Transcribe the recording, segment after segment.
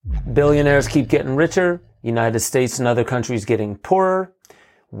Billionaires keep getting richer. United States and other countries getting poorer.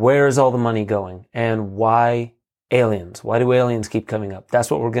 Where is all the money going? And why aliens? Why do aliens keep coming up? That's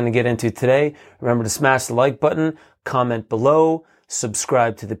what we're going to get into today. Remember to smash the like button, comment below,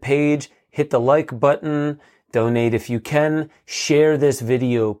 subscribe to the page, hit the like button, donate if you can, share this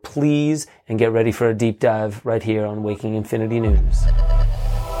video, please, and get ready for a deep dive right here on Waking Infinity News.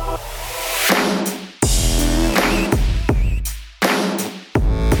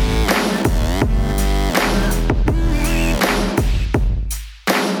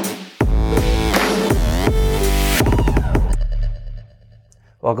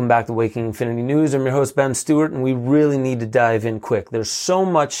 Welcome back to Waking Infinity News. I'm your host, Ben Stewart, and we really need to dive in quick. There's so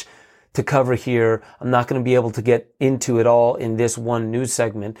much to cover here. I'm not going to be able to get into it all in this one news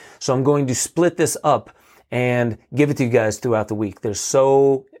segment, so I'm going to split this up and give it to you guys throughout the week. There's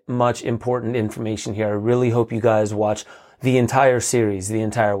so much important information here. I really hope you guys watch the entire series, the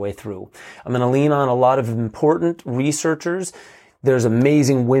entire way through. I'm going to lean on a lot of important researchers. There's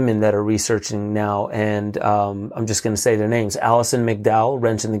amazing women that are researching now, and I'm just going to say their names. Alison McDowell,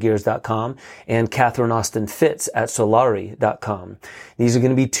 wrenchinthegears.com, and Catherine Austin Fitts at Solari.com. These are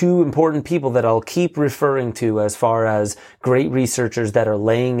going to be two important people that I'll keep referring to as far as great researchers that are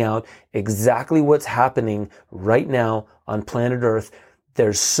laying out exactly what's happening right now on planet Earth.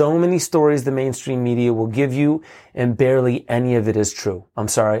 There's so many stories the mainstream media will give you, and barely any of it is true. I'm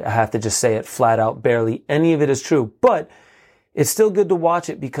sorry, I have to just say it flat out. Barely any of it is true, but it's still good to watch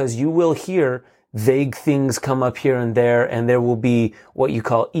it because you will hear vague things come up here and there will be what you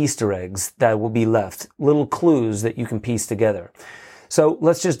call Easter eggs that will be left, little clues that you can piece together. So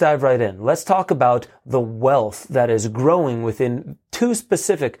let's just dive right in. Let's talk about the wealth that is growing within two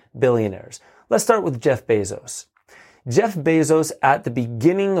specific billionaires. Let's start with Jeff Bezos. Jeff Bezos at the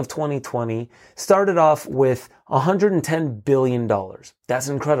beginning of 2020 started off with $110 billion. That's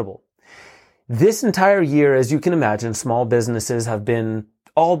incredible. This entire year, as you can imagine, small businesses have been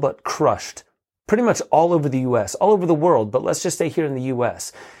all but crushed, pretty much all over the U.S., all over the world, but let's just stay here in the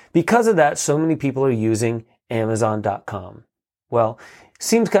U.S. Because of that, so many people are using Amazon.com. Well,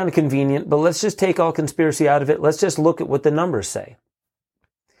 seems kind of convenient, but let's just take all conspiracy out of it. Let's just look at what the numbers say.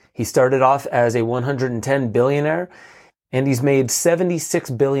 He started off as a $110 billionaire, and he's made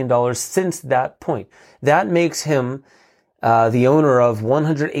 $76 billion since that point. That makes him the owner of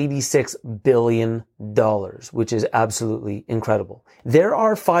 $186 billion, which is absolutely incredible. There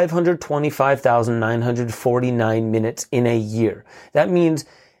are 525,949 minutes in a year. That means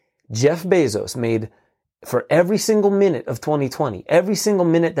Jeff Bezos made, for every single minute of 2020, every single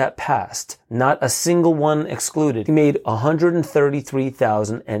minute that passed, not a single one excluded, he made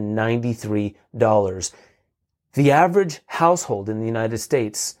 $133,093. The average household in the United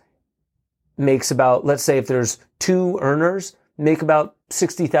States makes about, let's say if there's two earners, make about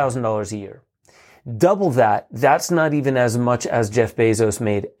 $60,000 a year. Double that, that's not even as much as Jeff Bezos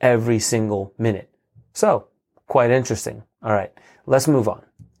made every single minute. So, quite interesting. All right, let's move on.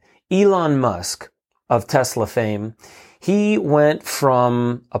 Elon Musk of Tesla fame, he went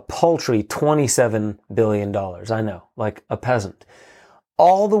from a paltry $27 billion, I know, like a peasant,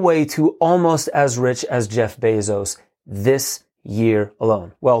 all the way to almost as rich as Jeff Bezos this year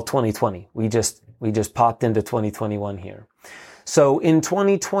alone. Well, 2020. We just popped into 2021 here. So in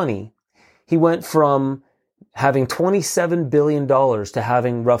 2020, he went from having $27 billion to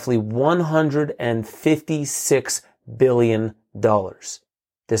having roughly $156 billion.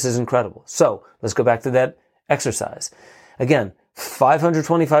 This is incredible. So let's go back to that exercise. Again,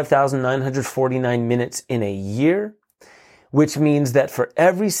 525,949 minutes in a year, which means that for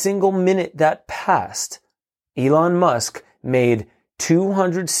every single minute that passed, Elon Musk made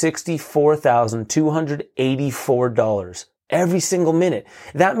 $264,284 every single minute.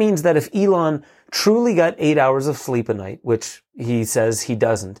 That means that if Elon truly got 8 hours of sleep a night, which he says he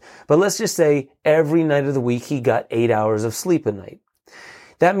doesn't, but let's just say every night of the week he got 8 hours of sleep a night.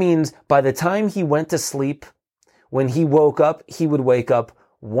 That means by the time he went to sleep, when he woke up, he would wake up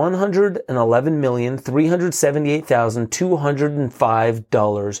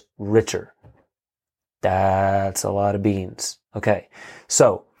 $111,378,205 richer. That's a lot of beans. Okay.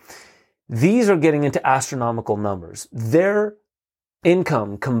 So these are getting into astronomical numbers. Their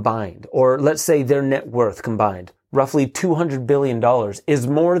income combined, or let's say their net worth combined, roughly $200 billion, is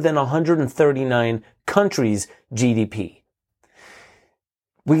more than 139 countries' GDP.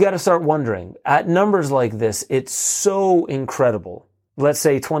 We got to start wondering, at numbers like this, it's so incredible. Let's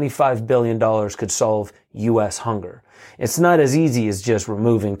say $25 billion could solve U.S. hunger. It's not as easy as just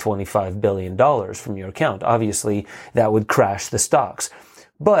removing $25 billion from your account. Obviously, that would crash the stocks.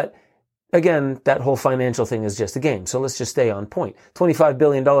 But again, that whole financial thing is just a game. So let's just stay on point. $25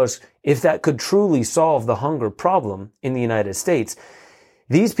 billion, if that could truly solve the hunger problem in the United States,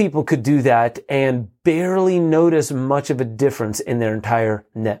 these people could do that and barely notice much of a difference in their entire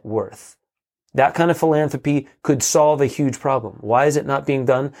net worth. That kind of philanthropy could solve a huge problem. Why is it not being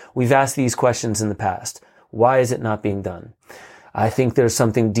done? We've asked these questions in the past. Why is it not being done? I think there's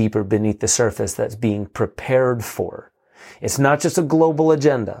something deeper beneath the surface that's being prepared for. It's not just a global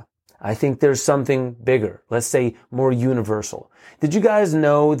agenda. I think there's something bigger, let's say more universal. Did you guys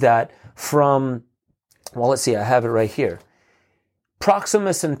know that let's see, I have it right here.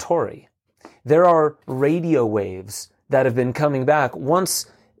 Proxima Centauri. There are radio waves that have been coming back once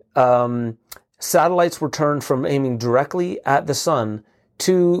satellites were turned from aiming directly at the sun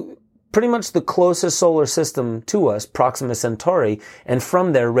to pretty much the closest solar system to us, Proxima Centauri, and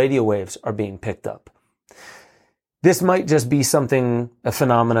from there radio waves are being picked up. This might just be a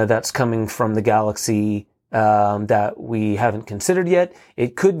phenomena that's coming from the galaxy that we haven't considered yet.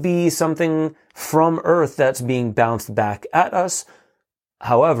 It could be something from Earth that's being bounced back at us.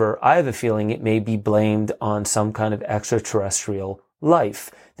 However, I have a feeling it may be blamed on some kind of extraterrestrial life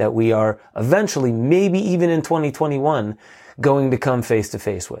that we are eventually, maybe even in 2021, going to come face to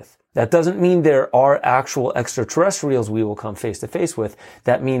face with. That doesn't mean there are actual extraterrestrials we will come face to face with.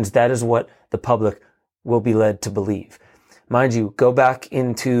 That means that is what the public will be led to believe. Mind you, go back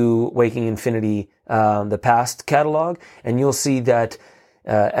into Waking Infinity, the past catalog, and you'll see that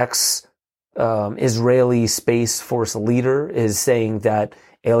Israeli Space Force leader is saying that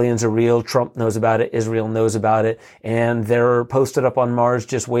aliens are real. Trump knows about it. Israel knows about it. And they're posted up on Mars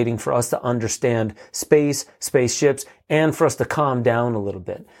just waiting for us to understand space, spaceships, and for us to calm down a little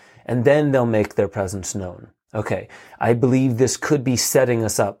bit. And then they'll make their presence known. Okay. I believe this could be setting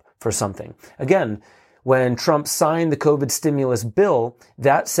us up for something. Again, when Trump signed the COVID stimulus bill,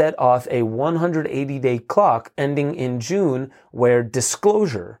 that set off a 180-day clock ending in June where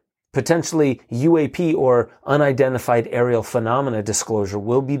disclosure, potentially UAP or unidentified aerial phenomena disclosure,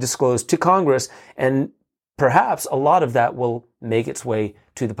 will be disclosed to Congress, and perhaps a lot of that will make its way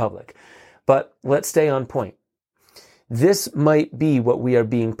to the public. But let's stay on point. This might be what we are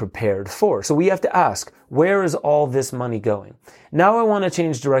being prepared for. So we have to ask, where is all this money going? Now I want to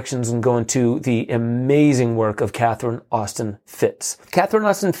change directions and go into the amazing work of Catherine Austin Fitts. Catherine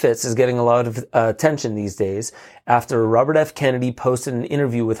Austin Fitts is getting a lot of attention these days after Robert F. Kennedy posted an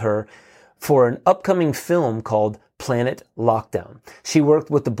interview with her for an upcoming film called Planet Lockdown. She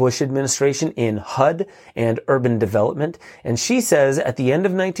worked with the Bush administration in HUD and urban development, and she says at the end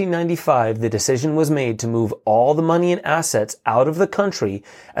of 1995, the decision was made to move all the money and assets out of the country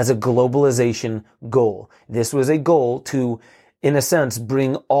as a globalization goal. This was a goal to, in a sense,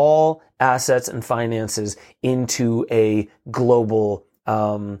 bring all assets and finances into a global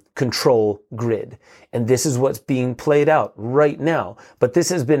control grid. And this is what's being played out right now. But this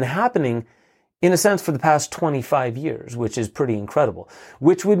has been happening in a sense for the past 25 years, which is pretty incredible.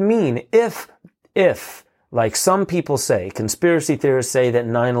 Which would mean if, like some people say, conspiracy theorists say that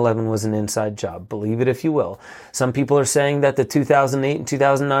 9/11 was an inside job, believe it if you will. Some people are saying that the 2008 and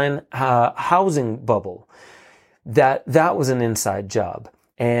 2009 housing bubble, that was an inside job.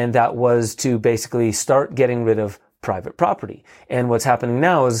 And that was to basically start getting rid of private property. And what's happening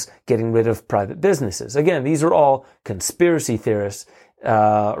now is getting rid of private businesses. Again, these are all conspiracy theorists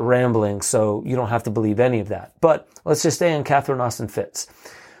rambling, so you don't have to believe any of that. But let's just stay on Catherine Austin Fitts.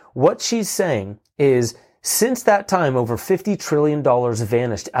 What she's saying is, since that time, over $50 trillion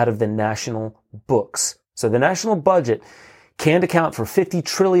vanished out of the national books. So the national budget can't account for $50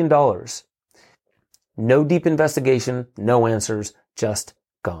 trillion. No deep investigation, no answers, just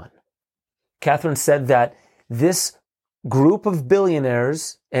gone. Catherine said that this group of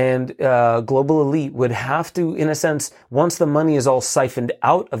billionaires and global elite would have to, in a sense, once the money is all siphoned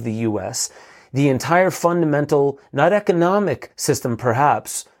out of the U.S., the entire fundamental, not economic system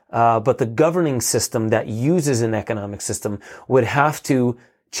perhaps, but the governing system that uses an economic system would have to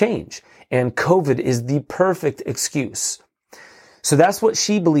change. And COVID is the perfect excuse. So that's what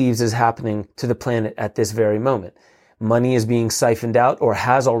she believes is happening to the planet at this very moment. Money is being siphoned out, or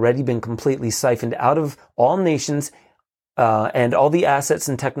has already been completely siphoned out of all nations, and all the assets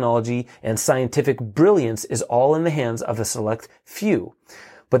and technology and scientific brilliance is all in the hands of a select few.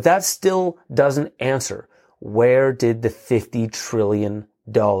 But that still doesn't answer, where did the $50 trillion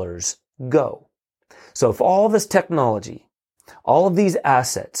go? So if all this technology, all of these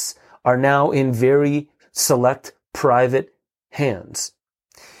assets are now in very select private hands,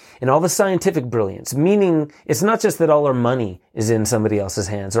 and all the scientific brilliance, meaning it's not just that all our money is in somebody else's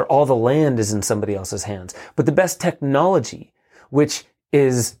hands or all the land is in somebody else's hands, but the best technology, which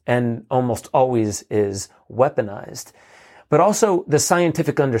is, and almost always is, weaponized. But also the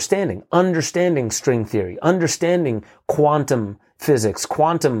scientific understanding string theory, understanding quantum physics,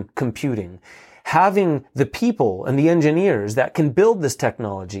 quantum computing, having the people and the engineers that can build this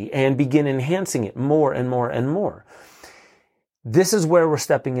technology and begin enhancing it more and more and more. This is where we're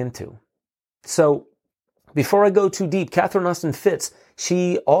stepping into. So before I go too deep, Catherine Austin Fitts,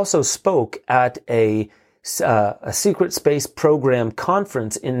 she also spoke at a secret space program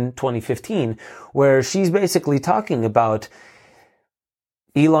conference in 2015, where she's basically talking about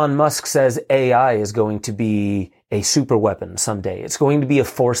Elon Musk says AI is going to be a super weapon someday. It's going to be a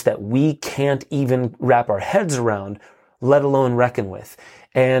force that we can't even wrap our heads around, let alone reckon with.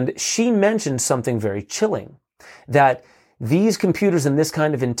 And she mentioned something very chilling, that these computers and this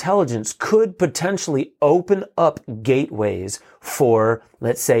kind of intelligence could potentially open up gateways for,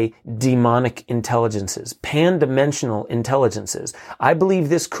 let's say, demonic intelligences, pan-dimensional intelligences. I believe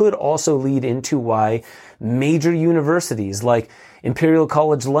this could also lead into why major universities like Imperial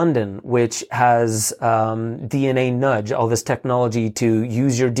College London, which has DNA Nudge, all this technology to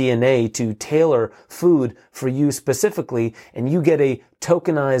use your DNA to tailor food for you specifically, and you get a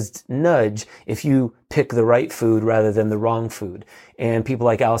tokenized nudge if you pick the right food rather than the wrong food. And people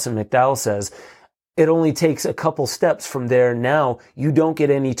like Alison McDowell says, it only takes a couple steps from there. Now you don't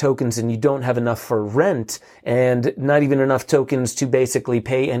get any tokens and you don't have enough for rent and not even enough tokens to basically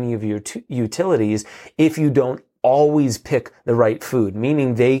pay any of your utilities if you don't always pick the right food,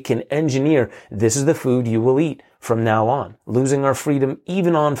 meaning they can engineer, this is the food you will eat from now on, losing our freedom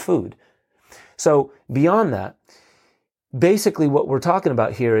even on food. So beyond that, basically what we're talking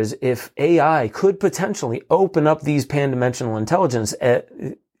about here is if AI could potentially open up these pan-dimensional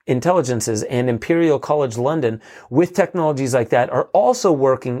intelligences, and Imperial College London with technologies like that are also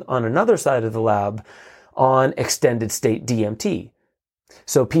working on another side of the lab on extended state DMT.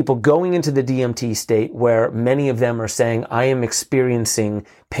 So people going into the DMT state where many of them are saying, I am experiencing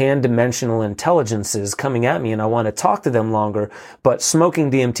pan-dimensional intelligences coming at me and I want to talk to them longer, but smoking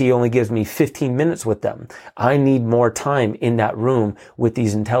DMT only gives me 15 minutes with them. I need more time in that room with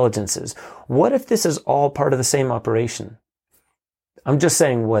these intelligences. What if this is all part of the same operation? I'm just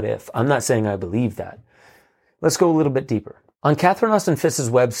saying what if. I'm not saying I believe that. Let's go a little bit deeper. On Catherine Austin Fitts'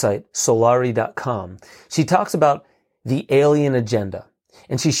 website, Solari.com, she talks about the alien agenda.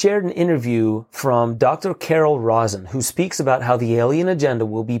 And she shared an interview from Dr. Carol Rosin, who speaks about how the alien agenda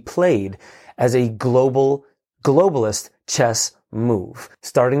will be played as a globalist chess move,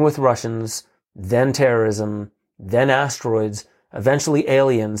 starting with Russians, then terrorism, then asteroids, eventually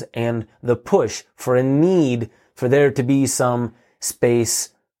aliens, and the push for a need for there to be some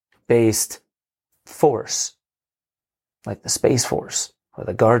space-based force, like the Space Force or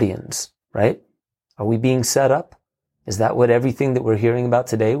the Guardians, right? Are we being set up? Is that what everything that we're hearing about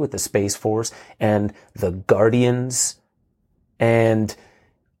today with the Space Force and the Guardians and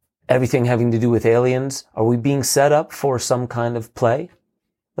everything having to do with aliens? Are we being set up for some kind of play?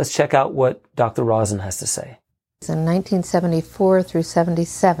 Let's check out what Dr. Rosin has to say. In 1974 through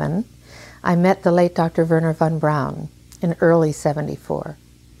 77, I met the late Dr. Wernher von Braun in early 74.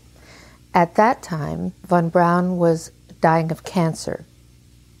 At that time, von Braun was dying of cancer,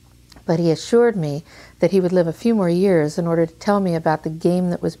 but he assured me that he would live a few more years in order to tell me about the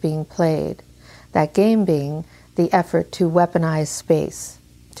game that was being played, that game being the effort to weaponize space,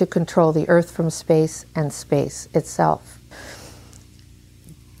 to control the Earth from space and space itself.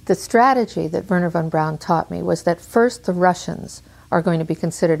 The strategy that Wernher von Braun taught me was that first the Russians are going to be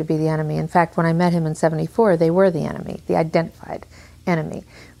considered to be the enemy. In fact, when I met him in 74, they were the enemy, the identified enemy.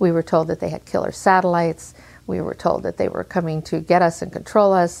 We were told that they had killer satellites. We were told that they were coming to get us and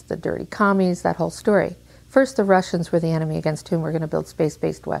control us, the dirty commies, that whole story. First, the Russians were the enemy against whom we're going to build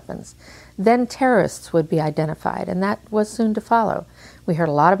space-based weapons. Then terrorists would be identified, and that was soon to follow. We heard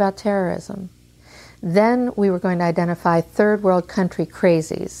a lot about terrorism. Then we were going to identify third world country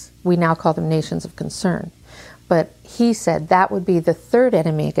crazies. We now call them nations of concern. But he said that would be the third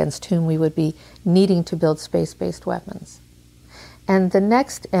enemy against whom we would be needing to build space-based weapons. And the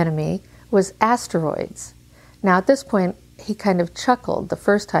next enemy was asteroids. Now at this point, he kind of chuckled the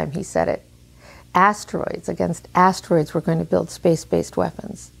first time he said it. Asteroids, against asteroids we're going to build space-based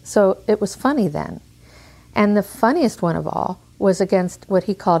weapons. So it was funny then. And the funniest one of all was against what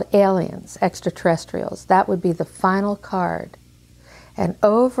he called aliens, extraterrestrials. That would be the final card. And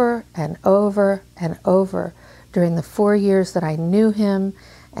over and over and over during the 4 years that I knew him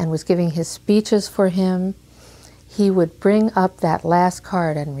and was giving his speeches for him, he would bring up that last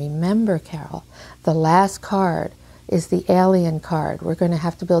card. And remember, Carol, the last card is the alien card. We're going to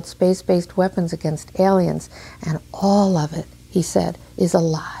have to build space-based weapons against aliens, and all of it he said, is a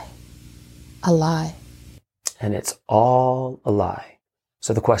lie. A lie. And it's all a lie.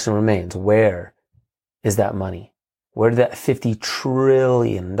 So the question remains, where is that money? Where did that $50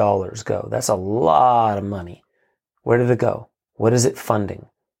 trillion go? That's a lot of money. Where did it go? What is it funding?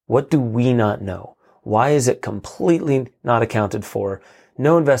 What do we not know? Why is it completely not accounted for?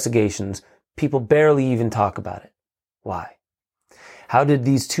 No investigations. People barely even talk about it. Why? How did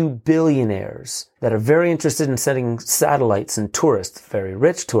these two billionaires that are very interested in sending satellites and tourists, very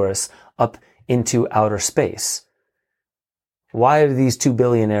rich tourists, up into outer space? Why do these two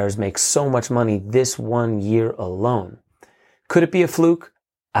billionaires make so much money this 1 year alone? Could it be a fluke?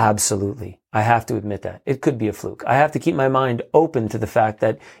 Absolutely. I have to admit that. It could be a fluke. I have to keep my mind open to the fact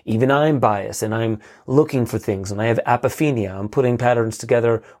that even I'm biased and I'm looking for things and I have apophenia. I'm putting patterns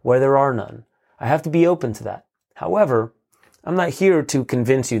together where there are none. I have to be open to that. However, I'm not here to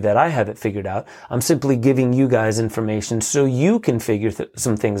convince you that I have it figured out. I'm simply giving you guys information so you can figure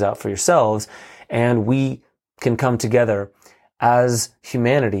some things out for yourselves, and we can come together as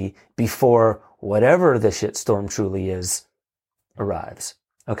humanity before whatever the shitstorm truly is arrives.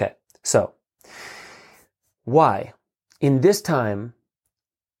 Okay, so why? In this time,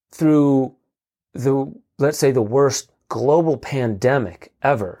 through let's say the worst global pandemic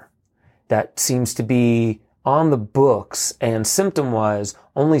ever, that seems to be on the books and symptom-wise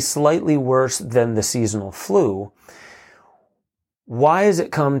only slightly worse than the seasonal flu, why has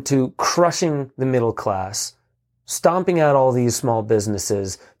it come to crushing the middle class, stomping out all these small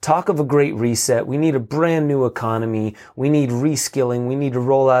businesses, talk of a great reset, we need a brand new economy, we need reskilling, we need to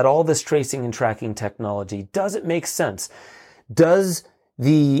roll out all this tracing and tracking technology? Does it make sense? Does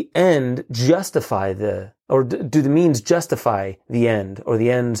the end justify or do the means justify the end, or the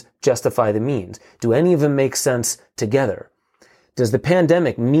ends justify the means? Do any of them make sense together? Does the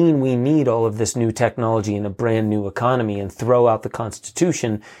pandemic mean we need all of this new technology and a brand new economy and throw out the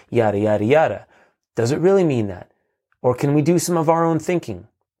Constitution, yada, yada, yada? Does it really mean that? Or can we do some of our own thinking?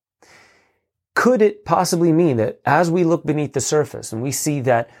 Could it possibly mean that as we look beneath the surface and we see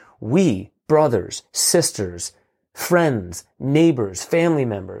that we, brothers, sisters, friends, neighbors, family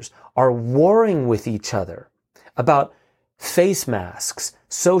members, are warring with each other about face masks,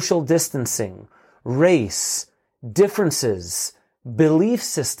 social distancing, race, differences, belief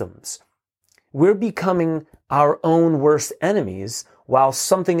systems? We're becoming our own worst enemies while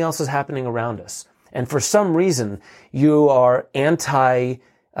something else is happening around us. And for some reason, you are anti-life,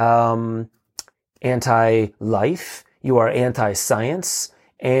 you are anti-science,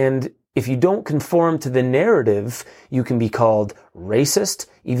 and if you don't conform to the narrative, you can be called racist,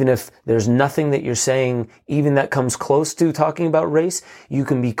 even if there's nothing that you're saying even that comes close to talking about race. You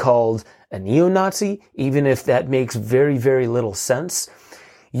can be called a neo-Nazi, even if that makes very, very little sense.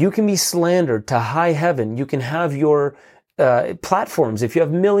 You can be slandered to high heaven. You can have your platforms, if you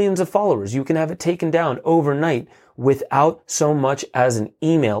have millions of followers, you can have it taken down overnight without so much as an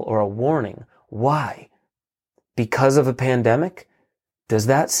email or a warning. Why? Because of a pandemic? Does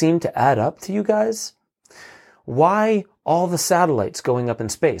that seem to add up to you guys? Why all the satellites going up in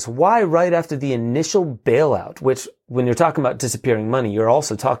space? Why right after the initial bailout, which when you're talking about disappearing money, you're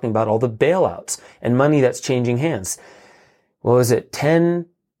also talking about all the bailouts and money that's changing hands. What was it, 10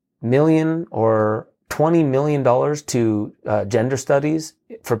 million or $20 million to gender studies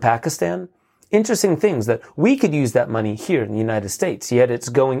for Pakistan? Interesting things that we could use that money here in the United States, yet it's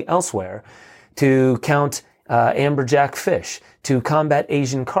going elsewhere to count amberjack fish, to combat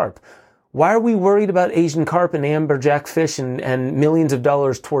Asian carp. Why are we worried about Asian carp and amberjack fish and millions of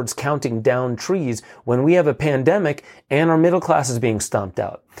dollars towards counting down trees when we have a pandemic and our middle class is being stomped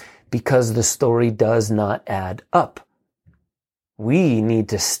out? Because the story does not add up. We need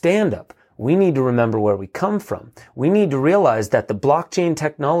to stand up. We need to remember where we come from. We need to realize that the blockchain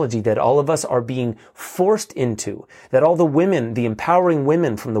technology that all of us are being forced into, that all the women, the empowering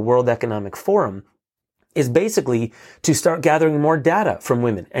women from the World Economic Forum, is basically to start gathering more data from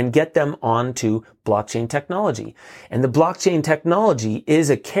women and get them onto blockchain technology. And the blockchain technology is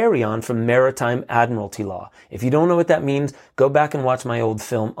a carry-on from maritime admiralty law. If you don't know what that means, go back and watch my old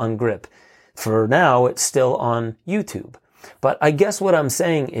film, Ungrip. For now, it's still on YouTube. But I guess what I'm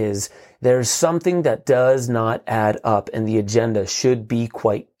saying is there's something that does not add up, and the agenda should be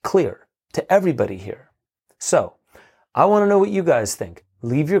quite clear to everybody here. So, I want to know what you guys think.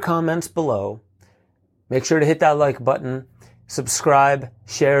 Leave your comments below. Make sure to hit that like button, subscribe,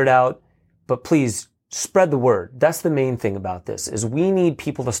 share it out, but please spread the word. That's the main thing about this, is we need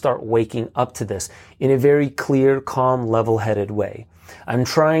people to start waking up to this in a very clear, calm, level-headed way. I'm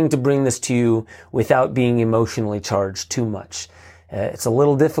trying to bring this to you without being emotionally charged too much. It's a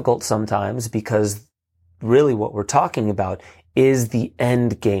little difficult sometimes because really what we're talking about is the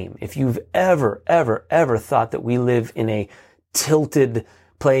end game. If you've ever thought that we live in a tilted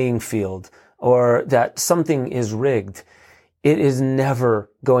playing field or that something is rigged, it is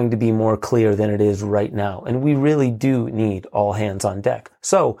never going to be more clear than it is right now. And we really do need all hands on deck.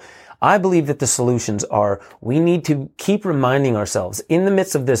 So I believe that the solutions are, we need to keep reminding ourselves in the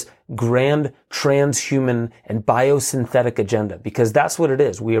midst of this grand transhuman and biosynthetic agenda, because that's what it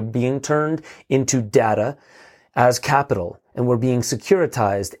is. We are being turned into data as capital, and we're being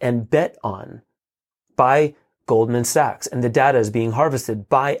securitized and bet on by Goldman Sachs. And the data is being harvested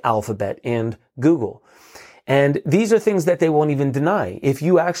by Alphabet and Google. And these are things that they won't even deny. If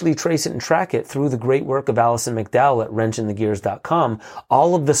you actually trace it and track it through the great work of Alison McDowell at wrenchinthegears.com,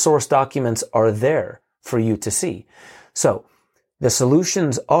 all of the source documents are there for you to see. So the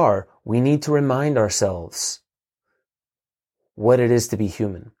solutions are, we need to remind ourselves what it is to be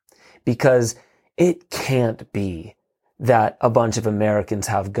human, because it can't be that a bunch of Americans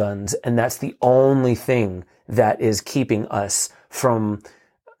have guns and that's the only thing that is keeping us from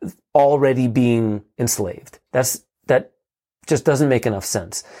already being enslaved. That just doesn't make enough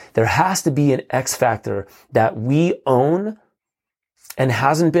sense. There has to be an X factor that we own and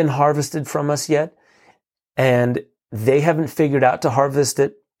hasn't been harvested from us yet. And they haven't figured out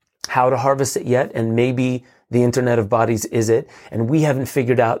how to harvest it yet. And maybe the Internet of Bodies is it. And we haven't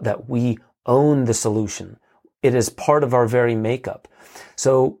figured out that we own the solution. It is part of our very makeup.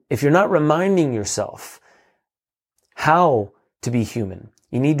 So if you're not reminding yourself how to be human,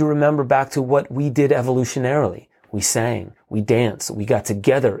 you need to remember back to what we did evolutionarily. We sang, we danced, we got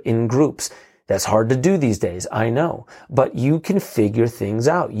together in groups. That's hard to do these days, I know. But you can figure things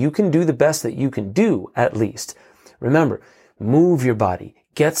out. You can do the best that you can do, at least. Remember, move your body,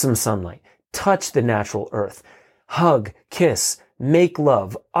 get some sunlight, touch the natural earth, hug, kiss, make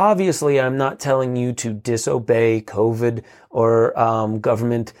love. Obviously, I'm not telling you to disobey COVID or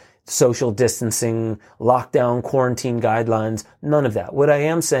government social distancing, lockdown, quarantine guidelines, none of that. What I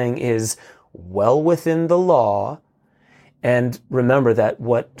am saying is well within the law. And remember that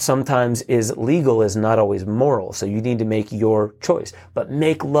what sometimes is legal is not always moral. So you need to make your choice, but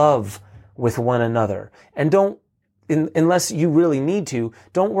make love with one another. And unless you really need to,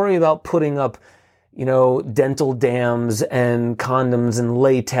 don't worry about putting up, dental dams and condoms and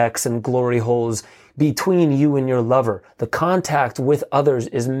latex and glory holes between you and your lover. The contact with others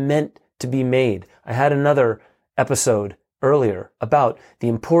is meant to be made. I had another episode earlier about the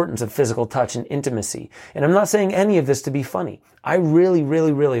importance of physical touch and intimacy. And I'm not saying any of this to be funny. I really,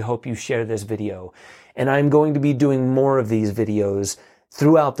 really, really hope you share this video. And I'm going to be doing more of these videos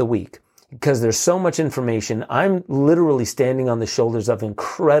throughout the week because there's so much information. I'm literally standing on the shoulders of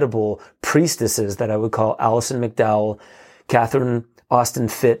incredible priestesses that I would call Alison McDowell, Catherine Austin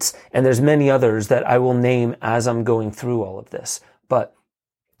Fitts, and there's many others that I will name as I'm going through all of this. But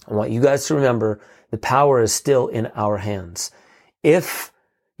I want you guys to remember the power is still in our hands. If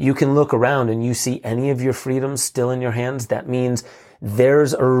you can look around and you see any of your freedoms still in your hands, that means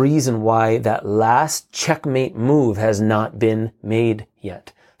there's a reason why that last checkmate move has not been made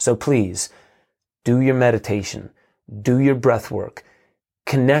yet. So please, do your meditation, do your breath work,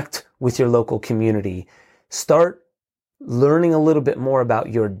 connect with your local community, start learning a little bit more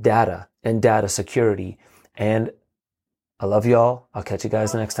about your data and data security. And I love y'all. I'll catch you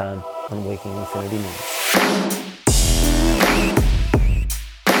guys next time on Waking Infinity News.